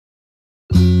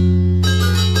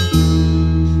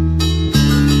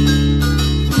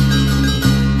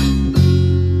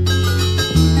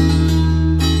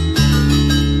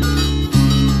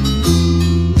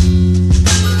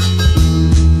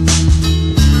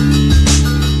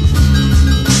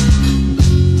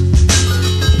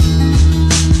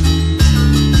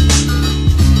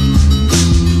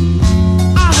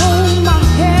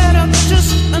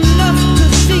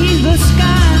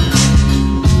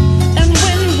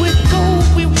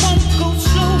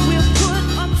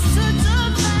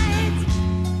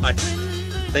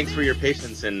thanks for your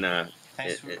patience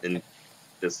Thanks for in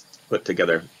this put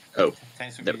together. Oh,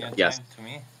 thanks for there we giving go. your Yes. time to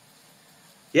me.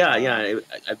 Yeah, Uh, yeah.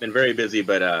 I've been very busy,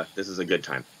 but this is a good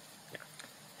time. Yeah.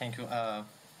 Thank you.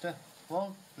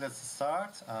 Well, let's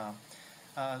start.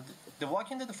 The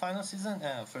Walking Dead final season,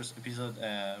 first episode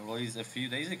released a few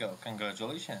days ago.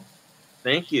 Congratulations.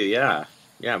 Thank you. Yeah,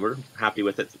 yeah. We're happy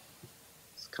with it.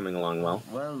 It's coming along well.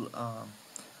 Well,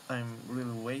 I'm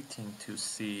really waiting to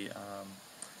see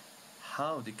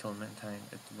how the Clementine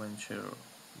adventure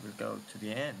will go to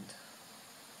the end.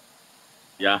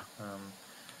 Yeah. Um,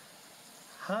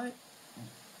 how,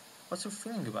 what's your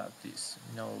feeling about this?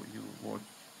 You worked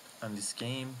on this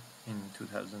game in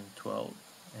 2012,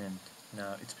 and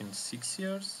now it's been 6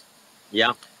 years,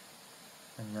 Yeah.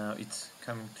 and now it's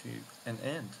coming to an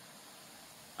end.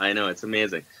 I know, it's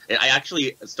amazing. I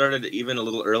actually started even a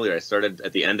little earlier. I started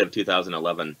at the end of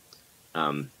 2011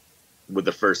 um, with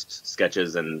the first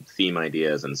sketches and theme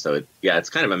ideas, and so yeah, it's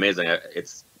kind of amazing.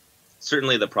 It's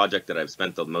certainly the project that I've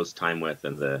spent the most time with,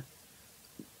 and the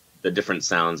different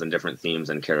sounds and different themes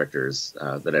and characters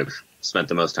that I've spent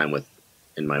the most time with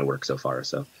in my work so far.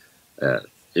 So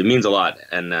it means a lot,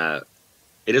 and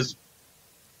it is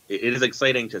it is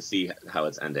exciting to see how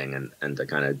it's ending and to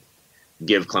kind of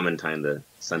give Clementine the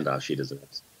send off she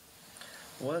deserves.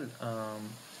 Well,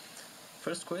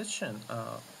 first question: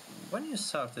 when you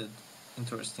started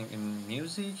interesting in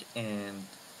music, and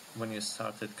when you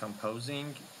started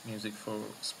composing music for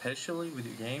especially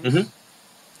video games, Hmm.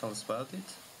 tell us about it.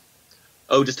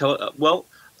 Oh, just tell. Well,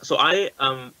 so I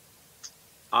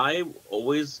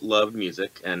always loved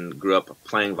music and grew up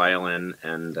playing violin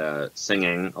and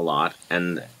singing a lot,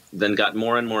 and Okay. then got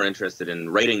more and more interested in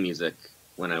writing music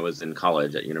when I was in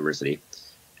college at university,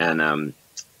 and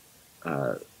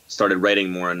uh, started writing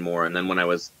more and more. And then when I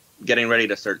was getting ready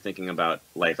to start thinking about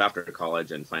life after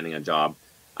college and finding a job,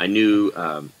 I knew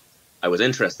I was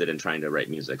interested in trying to write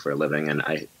music for a living, and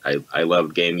I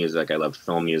loved game music. I loved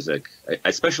film music. I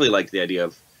especially liked the idea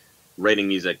of writing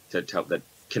music to tell that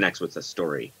connects with a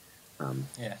story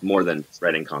Yeah. more than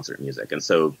writing concert music. And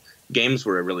so games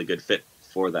were a really good fit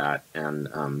for that.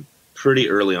 And pretty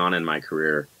early on in my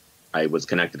career, I was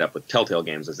connected up with Telltale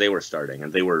Games as they were starting,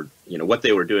 and they were, what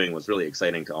they were doing was really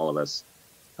exciting to all of us,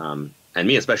 and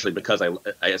me especially because I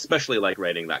especially like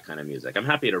writing that kind of music. I'm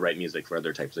happy to write music for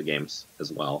other types of games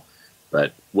as well,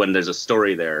 but when there's a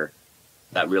story there,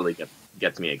 that really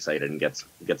gets me excited and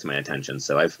gets my attention.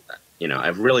 So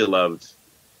I've really loved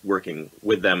working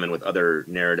with them and with other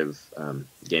narrative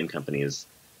game companies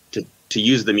to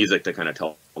use the music to kind of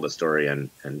tell the story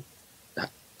and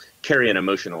carry an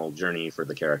emotional journey for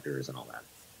the characters and all that.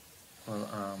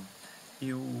 Well,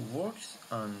 you worked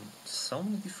on so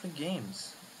many different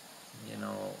games. You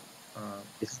know, uh,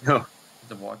 No,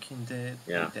 The Walking Dead,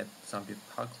 yeah. with that zombie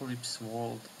apocalypse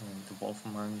world, and The Wolf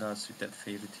Among Us, with that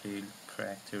fairy tale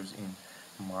characters in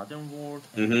modern world,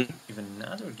 and Hmm. even in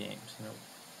other games.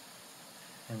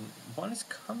 And one is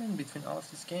common between all of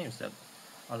these games, that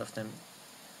all of them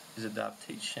is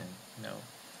adaptation. You know,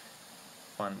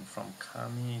 one from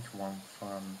comic, one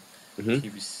from Hmm.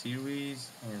 TV series,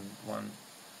 and one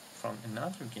from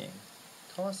another game.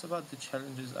 Tell us about the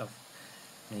challenges of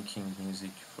making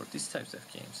music for these types of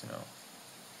games.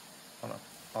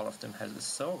 All of them has a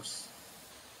source.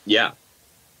 Yeah,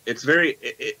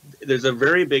 there's a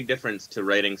very big difference to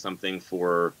writing something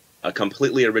for a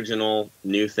completely original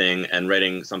new thing and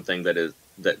writing something that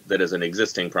is an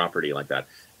existing property like that.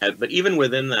 But even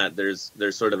within that, there's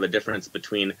sort of a difference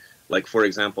between, like, for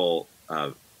example,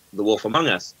 The Wolf Among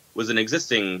Us was an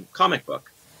existing comic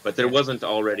book, but there Yeah. wasn't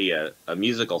already a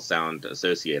musical sound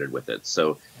associated with it.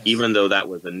 So Yes. even though that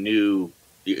was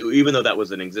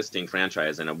an existing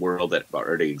franchise in a world that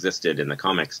already existed in the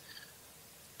comics,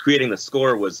 creating the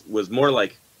score was more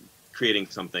like creating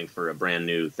something for a brand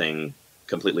new thing,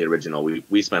 completely original.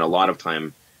 We spent a lot of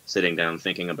time sitting down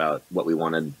thinking about what we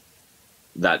wanted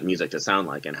that music to sound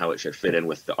like and how it should fit in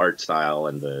with the art style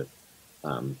and the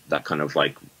that kind of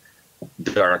like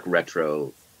dark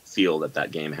retro feel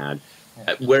that game had.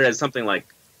 Yeah. Whereas something like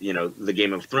the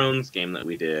Game of Thrones game that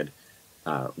we did,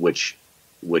 which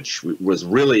was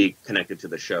really connected to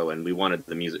the show, and we wanted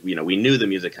the music. We knew the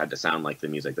music had to sound like the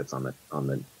music that's on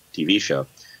the TV show.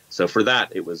 So for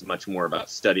that, it was much more about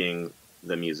studying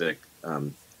the music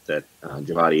that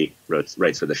Javadi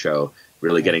writes for the show,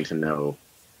 really getting to know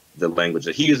the language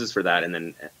that he uses for that, and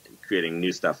then creating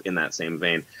new stuff in that same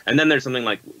vein. And then there's something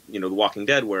like The Walking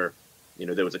Dead, where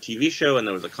there was a TV show and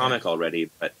there was a comic already,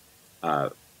 but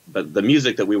the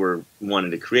music that we were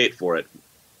wanting to create for it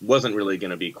wasn't really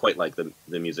going to be quite like the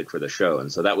music for the show.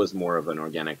 And so that was more of an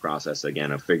organic process,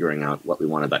 again, of figuring out what we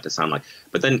wanted that to sound like.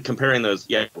 But then comparing those,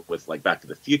 with like Back to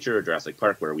the Future or Jurassic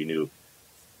Park, where we knew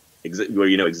where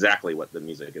you know exactly what the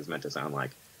music is meant to sound like.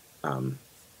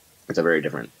 It's a very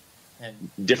different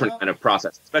kind of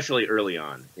process, especially early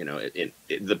on. You know,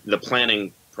 the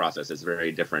planning process is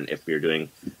very different if you're doing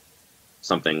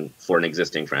something for an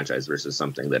existing franchise versus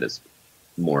something that is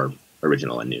more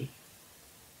original and new.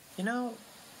 You know,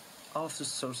 all of the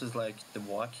sources like The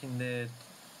Walking Dead,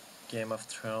 Game of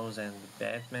Thrones, and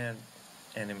Batman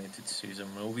animated series or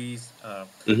movies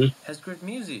has great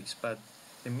music, but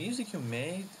the music you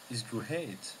made is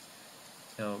great.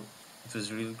 You know, it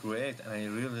was really great, and I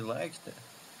really liked it.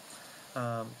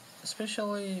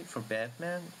 Especially for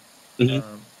Batman,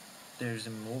 there's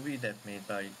a movie that made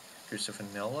by Christopher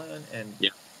Nolan and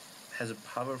has a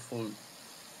powerful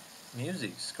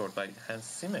music scored by Hans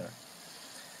Zimmer.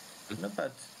 No,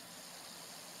 but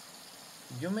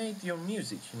you made your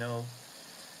music, you know,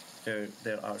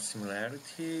 there are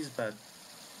similarities, but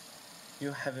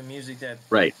you have a music that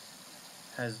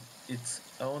has its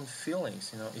own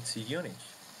feelings, you know, it's unique.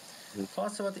 Tell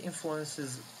us about the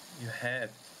influences you had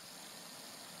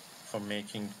for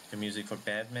making the music for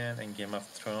Batman and Game of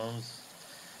Thrones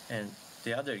and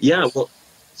the other games. Yeah, well,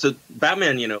 so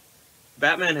Batman, you know,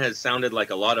 Batman has sounded like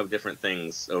a lot of different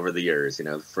things over the years, you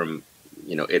know, from,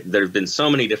 you know, there have been so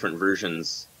many different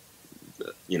versions,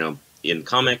 you know, in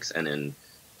comics and in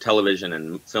television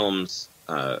and films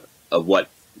of what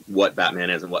Batman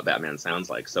is and what Batman sounds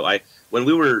like. So when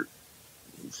we were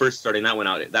first starting that one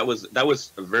out, that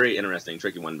was a very interesting,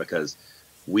 tricky one, because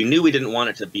we knew we didn't want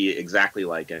it to be exactly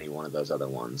like any one of those other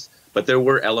ones, but there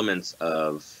were elements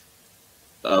of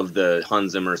the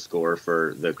Hans Zimmer score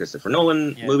for the Christopher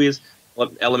Nolan movies,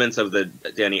 elements of the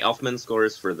Danny Elfman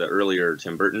scores for the earlier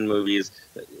Tim Burton movies,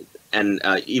 and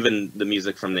even the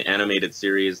music from the animated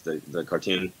series, the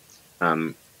cartoon.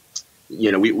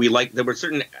 You know, we liked, there were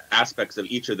certain aspects of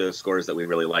each of those scores that we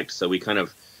really liked, so we kind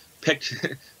of picked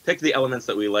the elements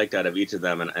that we liked out of each of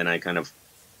them, and I kind of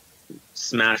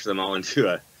smashed them all into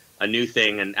a new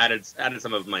thing and added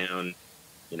some of my own,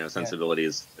 you know,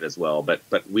 sensibilities as well. But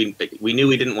we knew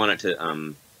we didn't want it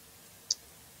to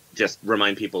just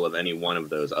remind people of any one of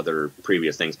those other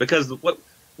previous things, because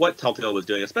what Telltale was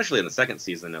doing, especially in the second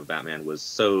season of Batman, was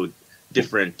so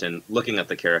different and looking at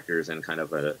the characters in kind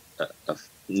of a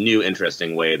new,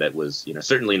 interesting way that was, you know,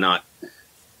 certainly not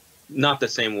the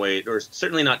same way, or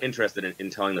certainly not interested in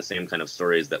telling the same kind of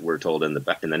stories that were told in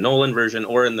the Nolan version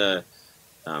or in the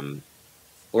Tim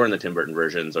Burton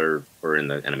versions or in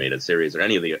the animated series or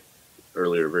any of the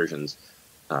earlier versions.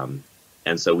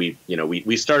 And so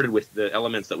we started with the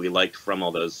elements that we liked from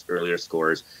all those earlier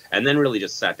scores, and then really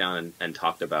just sat down and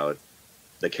talked about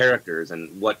the characters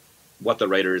and what the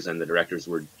writers and the directors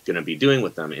were going to be doing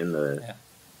with them in the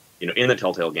in the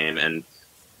Telltale game, and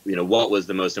you know, what was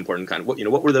the most important kind of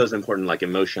what were those important, like,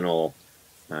 emotional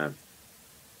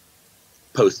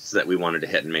posts that we wanted to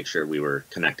hit and make sure we were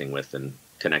connecting with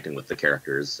the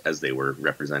characters as they were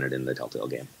represented in the Telltale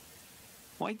game.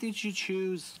 Why did you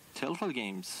choose Telltale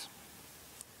Games?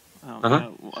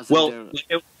 Well,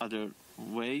 there other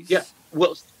ways? Yeah.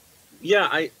 Well,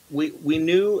 yeah. We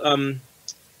knew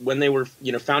when they were,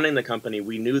 you know, founding the company,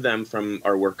 we knew them from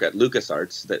our work at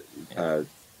LucasArts. That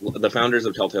the founders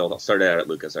of Telltale started out at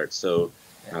LucasArts, so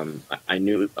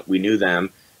we knew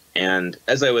them. And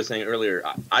as I was saying earlier,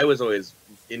 I was always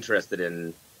interested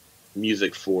in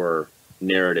music for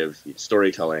narrative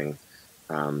storytelling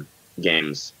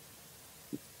games.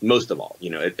 Most of all,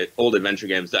 you know, old adventure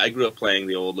games. I grew up playing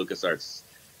the old LucasArts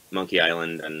Monkey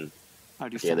Island and Are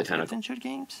you fan of adventure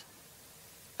games?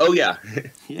 Oh yeah,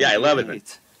 yeah, I love it.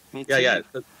 Me too. Yeah.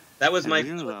 That was I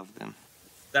really love them.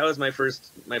 That was my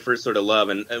first sort of love,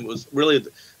 and it was really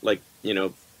like, you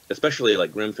know, especially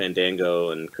like Grim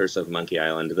Fandango and Curse of Monkey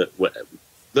Island.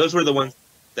 Those were the ones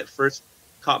that first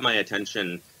caught my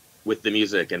attention with the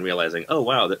music and realizing, oh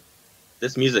wow, that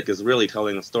this music is really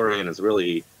telling a story and is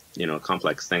really, you know, a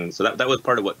complex thing. So that was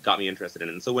part of what got me interested in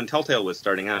it. And so when Telltale was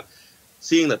starting out,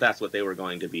 seeing that that's what they were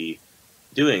going to be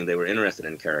doing, they were interested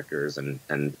in characters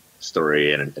and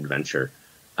story and adventure.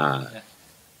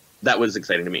 That was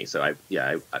exciting to me. So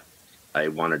I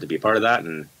wanted to be a part of that,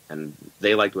 and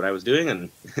they liked what I was doing, and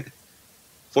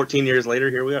 14 years later,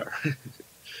 here we are.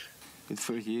 Good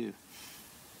for you.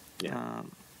 Yeah.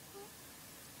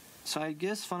 So I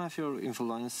guess one of your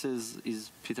influences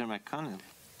is Peter McConnell.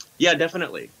 Yeah,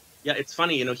 definitely. Yeah, it's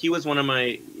funny. You know, he was one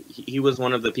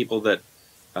of the people that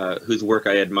whose work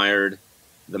I admired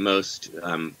the most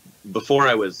before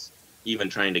I was even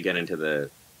trying to get into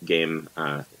the game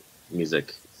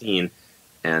music scene.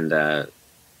 and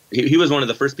he was one of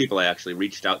the first people I actually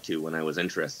reached out to when I was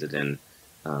interested in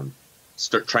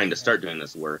trying to start doing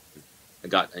this work. I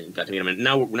got to meet him, and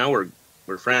now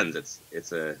we're friends.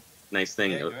 It's a nice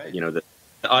thing. Yeah, You know, the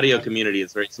audio community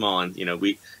is very small, and you know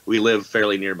we live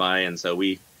fairly nearby, and so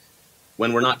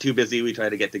when we're not too busy, we try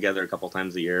to get together a couple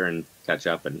times a year and catch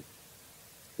up, and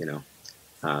you know.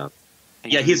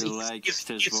 Yeah, he's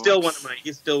still one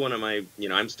of my you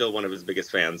know, I'm still one of his biggest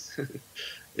fans.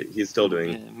 He's still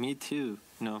doing. Yeah, me too.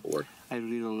 No, work. I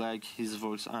really like his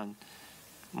voice on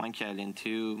Monkey Island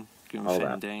 2, Grim All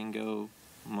that. Fandango,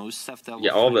 most stuff that Yeah,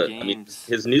 all the games. I mean,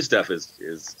 his new stuff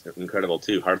is incredible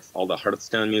too. All the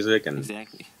Hearthstone music and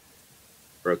exactly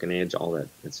Broken Age, all that.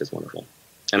 It's just wonderful.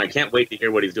 And I can't wait to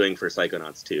hear what he's doing for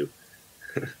Psychonauts 2.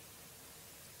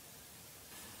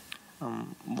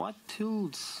 What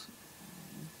tools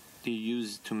do you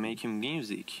use to make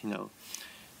music? You know,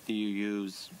 do you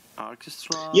use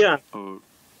orchestra? Yeah. Or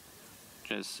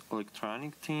just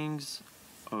electronic things?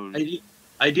 Or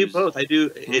I do both. I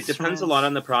do. It depends a lot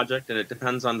on the project, and it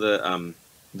depends on the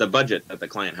budget that the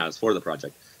client has for the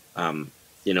project.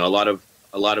 You know,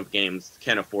 a lot of games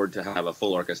can't afford to have a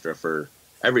full orchestra for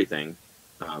everything,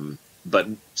 but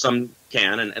some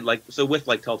can. And like so with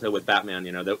like Telltale with Batman,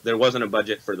 you know, there wasn't a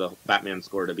budget for the Batman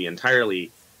score to be entirely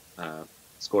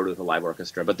scored with a live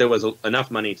orchestra, but there was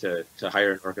enough money to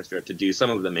hire an orchestra to do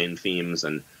some of the main themes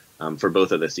and for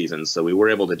both of the seasons. So we were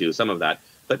able to do some of that.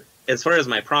 But as far as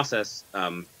my process,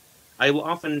 I will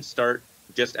often start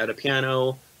just at a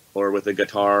piano or with a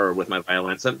guitar or with my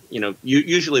violin. Some, you know,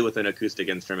 usually with an acoustic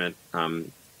instrument,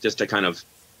 just to kind of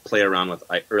play around with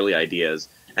early ideas.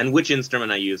 And which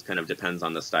instrument I use kind of depends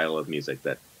on the style of music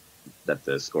that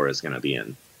the score is going to be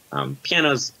in.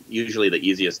 Piano's usually the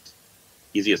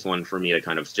easiest one for me to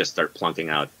kind of just start plunking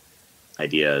out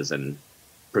ideas and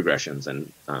progressions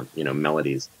and you know,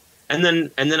 melodies. And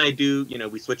then I do, you know,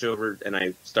 we switch over and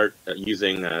I start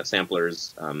using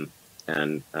samplers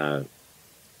and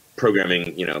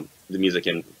programming, you know, the music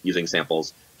and using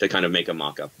samples to kind of make a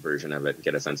mock-up version of it,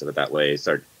 get a sense of it that way,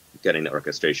 start getting the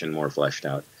orchestration more fleshed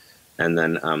out. And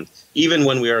then even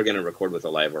when we are going to record with a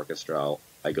live orchestra,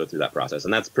 I go through that process,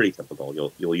 and that's pretty typical.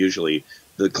 You'll usually,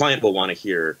 the client will want to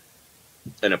hear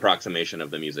an approximation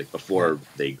of the music before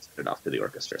they send it off to the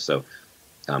orchestra. So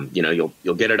you know,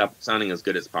 you'll get it up sounding as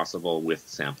good as possible with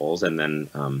samples, and then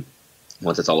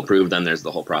once it's all approved, then there's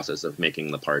the whole process of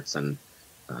making the parts and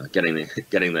getting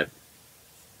the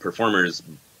performers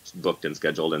booked and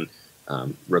scheduled and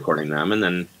recording them, and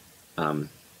then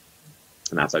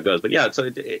and that's how it goes. But yeah, so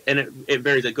it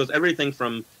varies. It goes everything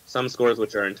from some scores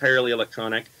which are entirely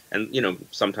electronic, and you know,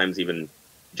 sometimes even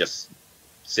just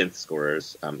synth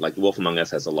scores. Like Wolf Among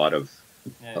Us has a lot of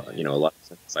you know, a lot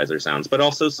of synthesizer sounds, but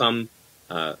also some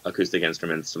acoustic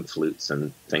instruments, some flutes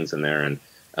and things in there.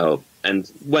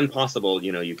 And when possible,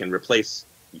 you know, you can replace,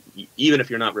 even if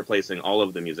you're not replacing all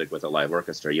of the music with a live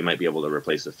orchestra, you might be able to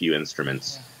replace a few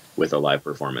instruments with a live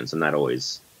performance, and that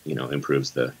always, you know,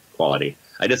 improves the quality.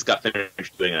 I just got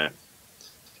finished doing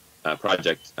a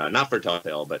project, not for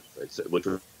Telltale, but which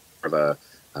was more of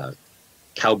a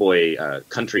cowboy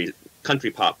country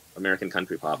pop, American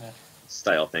country pop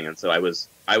style thing, and so I was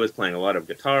playing a lot of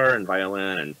guitar and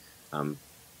violin and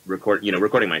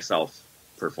recording myself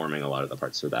performing a lot of the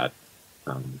parts for that,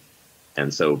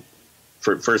 and so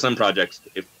for some projects,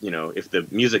 if the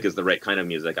music is the right kind of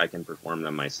music, I can perform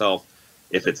them myself.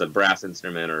 If it's a brass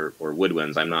instrument or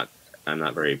woodwinds, I'm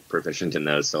not very proficient in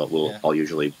those, so I'll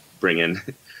usually bring in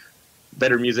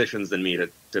better musicians than me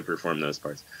to perform those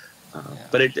parts.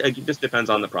 But it just depends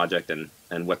on the project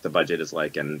and what the budget is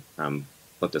like and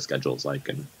what the schedule is like,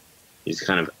 and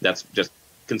that's just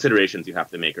considerations you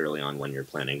have to make early on when you're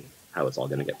planning how it's all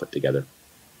going to get put together.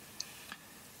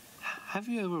 Have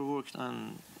you ever worked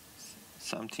on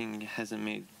something hasn't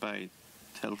made by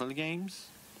Telltale Games?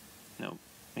 No,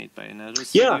 made by another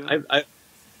studio? Yeah,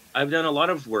 I've done a lot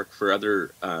of work for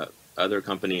other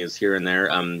companies here and there.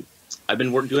 I've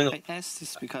been doing. I asked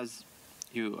this because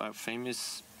you are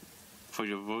famous for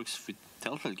your works with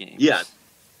Telltale Games. Yeah,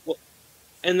 well,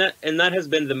 and that has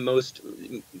been the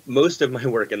most of my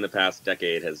work in the past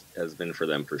decade has been for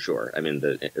them for sure. I mean,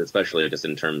 especially just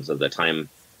in terms of the time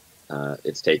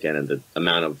it's taken and the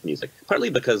amount of music. Partly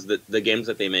because the games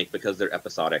that they make, because they're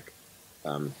episodic,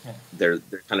 they're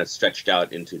kind of stretched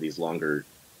out into these longer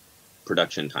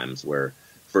production times. Where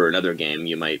for another game,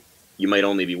 you might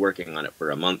only be working on it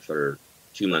for a month or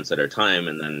 2 months at a time,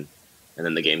 and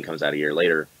then the game comes out a year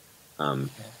later.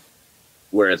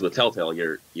 Whereas with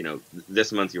Telltale,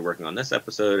 this month you're working on this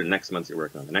episode, and next month you're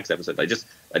working on the next episode. I just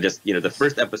the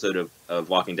first episode of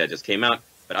Walking Dead just came out,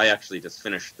 but I actually just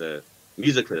finished the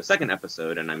music for the second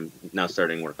episode, and I'm now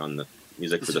starting work on the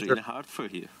music for the It's third. really hard for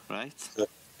you, right? So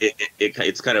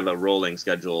it's kind of a rolling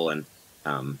schedule, and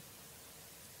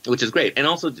which is great. And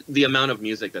also the amount of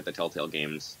music that the Telltale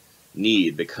Games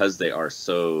need, because they are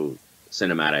so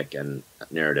cinematic and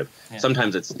narrative. Yeah.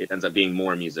 Sometimes it ends up being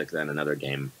more music than another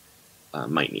game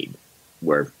might need,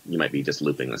 where you might be just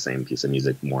looping the same piece of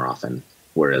music more often.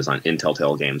 Whereas in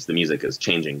Telltale Games, the music is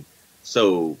changing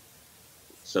so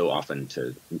often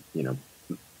to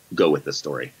go with the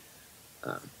story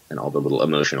and all the little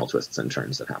emotional twists and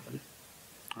turns that happen.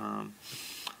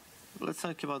 Let's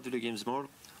talk about video games more.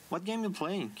 What game you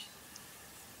playing?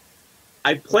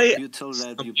 I play. You told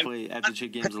that you play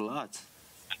RPG games a lot.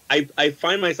 I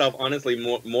find myself honestly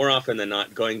more often than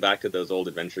not going back to those old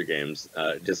adventure games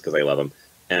just because I love them.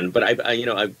 But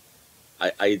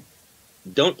I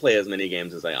don't play as many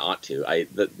games as I ought to.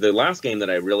 The last game that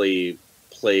I really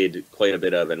played quite a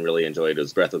bit of and really enjoyed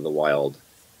was Breath of the Wild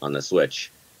on the Switch,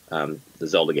 the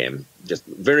Zelda game. Just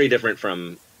very different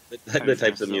from the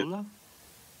types of music.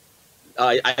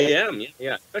 I am,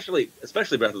 yeah.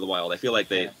 Especially Breath of the Wild. I feel like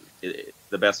the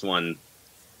best one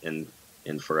in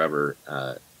forever.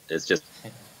 It's just,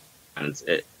 and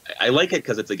I like it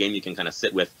because it's a game you can kind of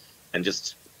sit with and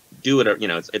just do whatever.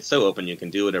 It's so open. You can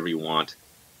do whatever you want.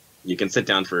 You can sit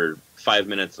down for 5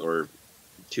 minutes or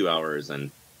 2 hours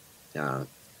and kind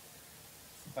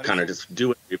of just do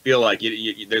what you feel like.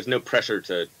 There's no pressure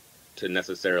to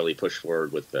necessarily push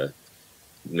forward with the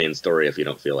main story if you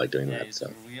don't feel like doing that.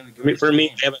 So really for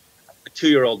me, I have a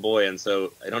 2-year-old boy, and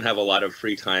so I don't have a lot of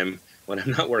free time when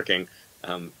I'm not working,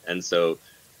 and so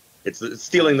it's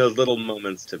stealing those little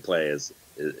moments to play is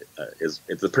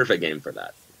it's the perfect game for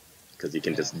that, because you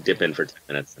can just dip in for 10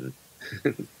 minutes and.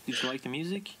 Did you like the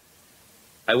music?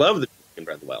 I love the music in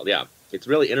Breath of the Wild. Yeah, it's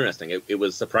really interesting. It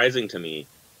was surprising to me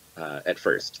at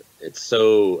first. It's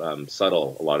so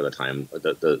subtle a lot of the time.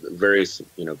 The very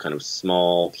kind of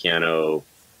small piano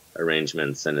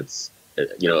arrangements, and it's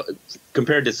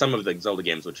compared to some of the Zelda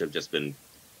games, which have just been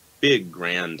big,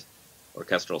 grand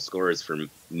orchestral scores for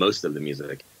most of the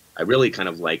music. I really kind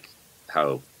of like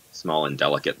how small and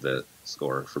delicate the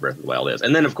score for Breath of the Wild is.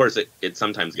 And then, of course, it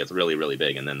sometimes gets really, really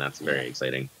big, and then that's very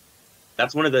exciting.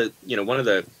 That's one of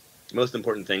the most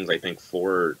important things, I think,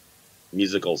 for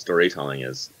musical storytelling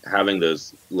is having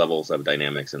those levels of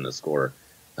dynamics in the score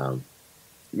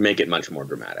make it much more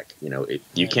dramatic.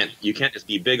 You can't just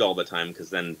be big all the time, because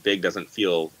then big doesn't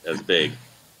feel as big.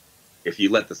 If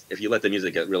you let the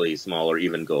music get really small or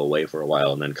even go away for a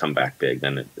while and then come back big,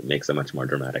 then it makes it much more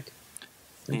dramatic.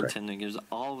 Nintendo games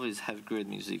always have great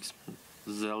music.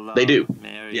 Zelda, they do.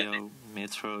 Mario,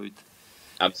 Metroid.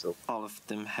 Absolutely. All of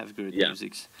them have great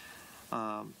music.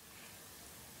 What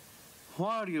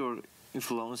are your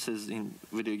influences in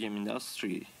video game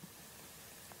industry?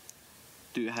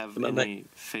 Do you have any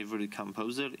favorite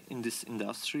composer in this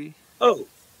industry? Oh,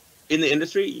 in the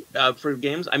industry for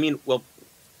games? I mean, well,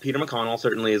 Peter McConnell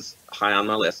certainly is high on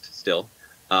my list still.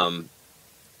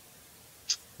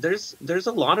 There's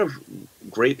a lot of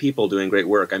great people doing great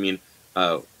work. I mean,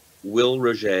 Will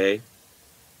Roget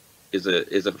is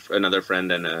another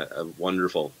friend and a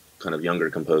wonderful kind of younger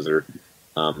composer.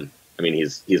 I mean,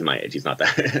 he's my age. He's not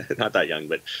that not that young,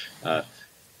 but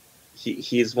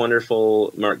he's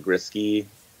wonderful. Mark Grisky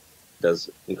does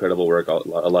incredible work. A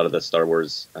lot of the Star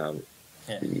Wars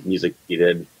music he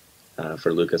did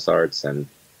for LucasArts, and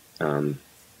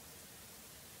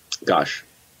gosh,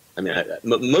 I mean,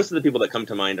 most of the people that come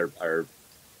to mind are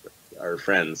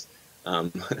friends.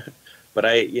 But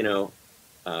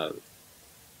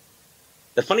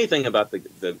the funny thing about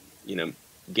the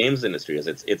games industry is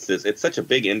it's such a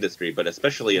big industry, but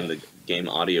especially in the game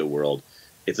audio world,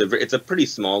 it's a pretty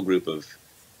small group of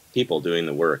people doing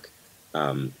the work.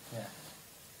 And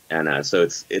so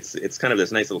it's kind of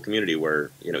this nice little community where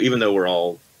even though we're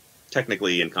all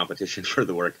technically in competition for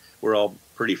the work, we're all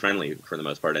pretty friendly for the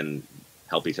most part and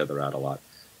help each other out a lot.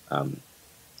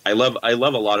 I love a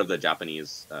lot of the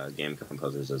Japanese game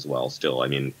composers as well. Still, I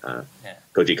mean,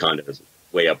 Koji Kondo is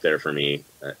way up there for me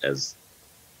as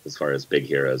far as big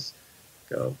heroes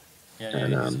go.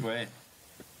 He's great.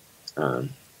 So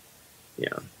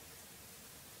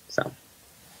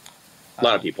a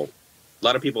lot of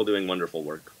people doing wonderful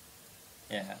work.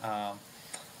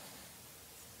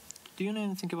 Do you know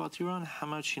anything about Iran? How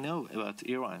much you know about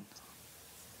Iran?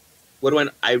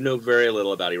 I know very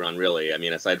little about Iran, really. I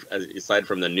mean, aside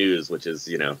from the news, which is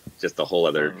just a whole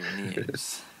other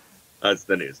news. That's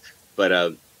the news.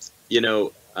 But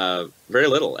very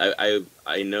little. I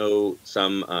know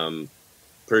some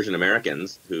Persian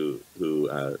Americans who grew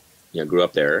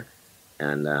up there,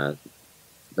 and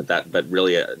but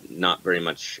really not very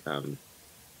much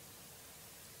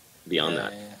beyond Yeah,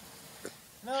 that. yeah.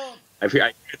 No.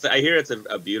 I hear it's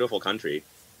a beautiful country.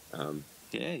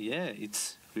 Yeah, it's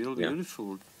real Yeah.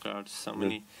 beautiful. There are so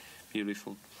many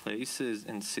beautiful places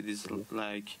and cities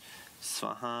like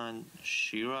Sfahan,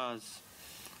 Shiraz.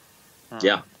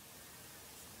 Yeah.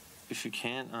 If you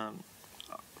can,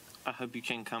 I hope you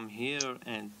can come here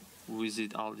and visit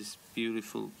all these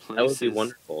beautiful places. That would be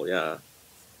wonderful. Yeah.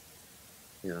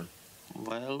 Yeah.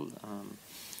 Well,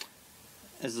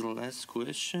 as the last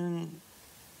question,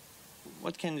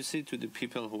 what can you say to the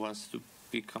people who wants to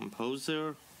be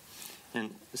composer and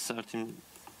starting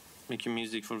making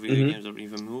music for video games or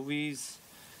even movies?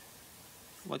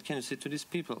 What can you say to these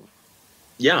people?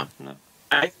 Yeah. No.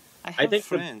 I have a think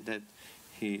friend that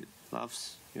he loves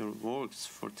your works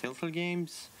for Telltale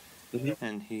Games,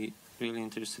 and he really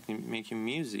interested in making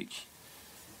music.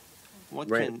 What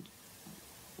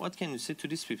can you say to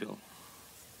these people?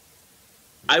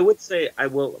 I would say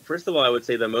first of all, I would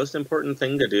say the most important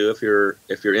thing to do if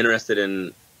you're interested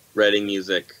in writing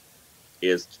music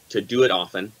is to do it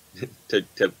often,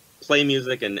 to play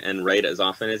music and write as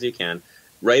often as you can,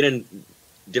 write in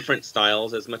different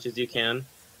styles as much as you can,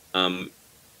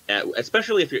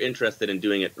 especially if you're interested in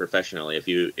doing it professionally. If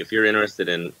you're interested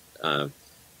in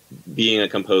being a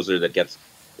composer that gets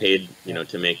paid,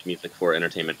 to make music for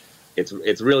entertainment,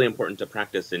 it's really important to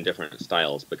practice in different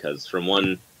styles, because from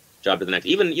one job to the next,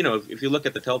 even if you look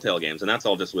at the Telltale Games, and that's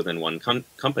all just within one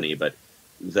company, but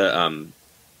the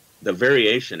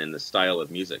variation in the style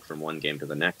of music from one game to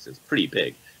the next is pretty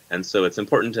big, and so it's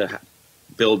important to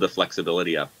build the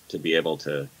flexibility up to be able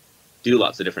to do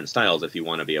lots of different styles if you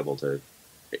want to be able to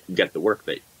get the work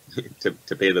that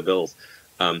to pay the bills.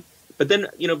 But then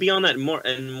beyond that, more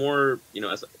and more,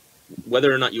 as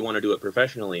whether or not you want to do it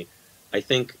professionally, I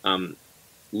think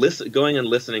going and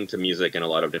listening to music in a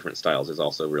lot of different styles is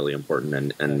also really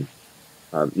important, and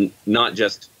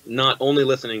not only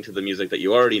listening to the music that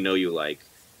you already know you like,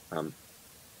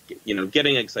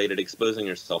 getting excited, exposing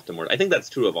yourself to more. I think that's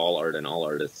true of all art and all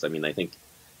artists. I mean, I think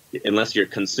unless you're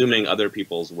consuming other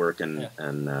people's work and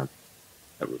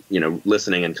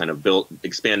listening and kind of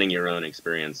expanding your own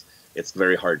experience, it's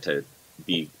very hard to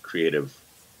be creative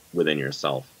within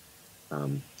yourself.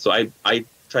 So I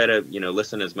try to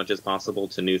listen as much as possible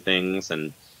to new things,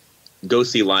 and go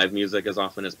see live music as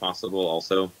often as possible.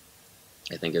 Also,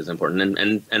 I think is important,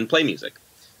 and play music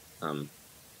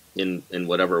in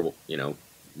whatever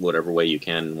way you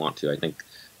can and want to. I think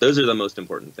those are the most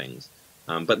important things.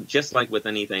 But just like with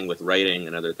anything, with writing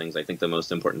and other things, I think the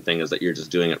most important thing is that you're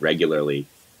just doing it regularly,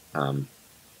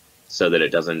 so that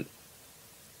it doesn't.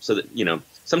 So that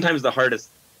sometimes the hardest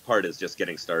part is just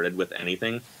getting started with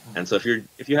anything, and so if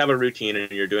you have a routine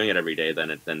and you're doing it every day,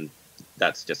 then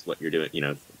that's just what you're doing.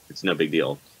 It's no big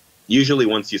deal. Usually,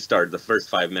 once you start, the first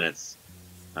 5 minutes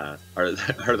are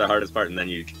the hardest part, and then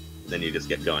you just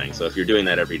get going. So if you're doing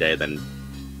that every day, then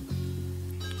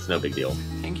it's no big deal.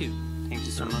 Thank you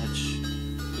so much.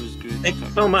 It was great. Thank you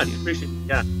so much. Appreciate it.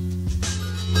 Yeah.